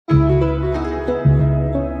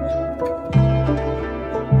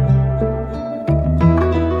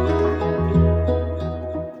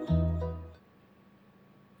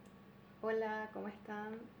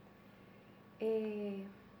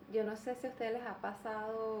sé si a ustedes les ha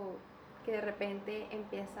pasado que de repente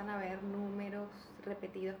empiezan a ver números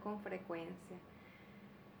repetidos con frecuencia,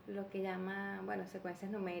 lo que llama, bueno,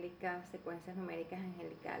 secuencias numéricas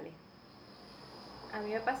angelicales. A mí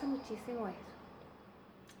me pasa muchísimo eso.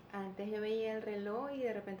 Antes yo veía el reloj y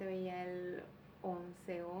de repente veía el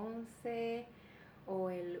 1111 o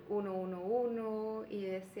el 111 y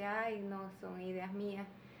decía, ay, no, son ideas mías.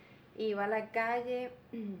 Iba a la calle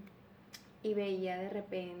y veía de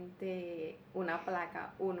repente una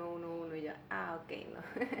placa 111 y yo, ah, ok, no.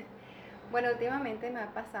 Bueno, últimamente me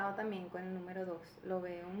ha pasado también con el número 2, lo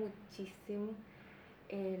veo muchísimo,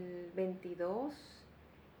 el 22,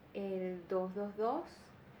 el 222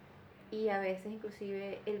 y a veces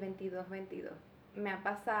inclusive el 2222. Me ha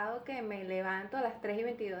pasado que me levanto a las 3 y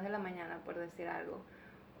 22 de la mañana, por decir algo,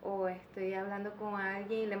 o estoy hablando con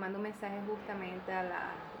alguien y le mando un mensaje justamente a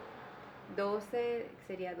las 12,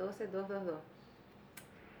 sería 12222.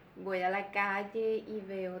 Voy a la calle y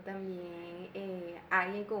veo también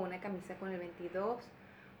alguien con una camisa con el 22.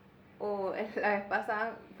 O la vez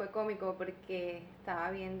pasada fue cómico porque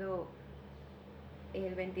estaba viendo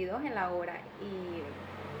el 22 en la hora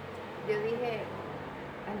y yo dije,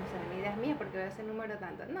 ah, no serán ideas mías porque voy a ese número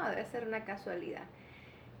tanto. No, debe ser una casualidad.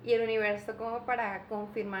 Y el universo como para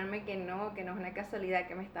confirmarme que no es una casualidad,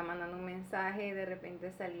 que me está mandando un mensaje. De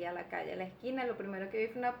repente salí a la calle a la esquina, lo primero que vi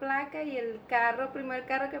fue una placa y el primer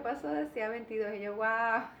carro que pasó decía 22 y yo,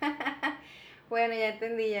 wow. Bueno, ya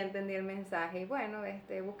entendí el mensaje. Y bueno,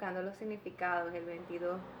 buscando los significados, el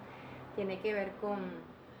 22 tiene que ver con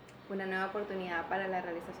una nueva oportunidad para la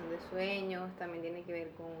realización de sueños, también tiene que ver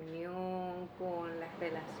con unión, con las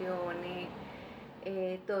relaciones,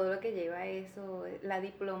 todo lo que lleva a eso, la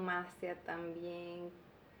diplomacia también,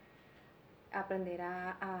 aprender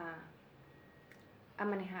a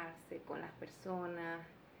manejarse con las personas,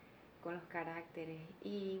 con los caracteres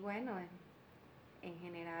y bueno, en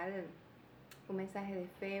general un mensaje de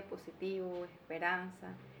fe, positivo,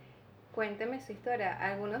 esperanza. Cuénteme su historia.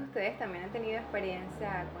 ¿Algunos de ustedes también han tenido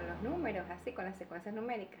experiencia con los números, así, con las secuencias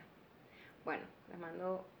numéricas? Bueno, les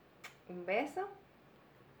mando un beso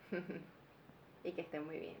y que estén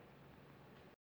muy bien.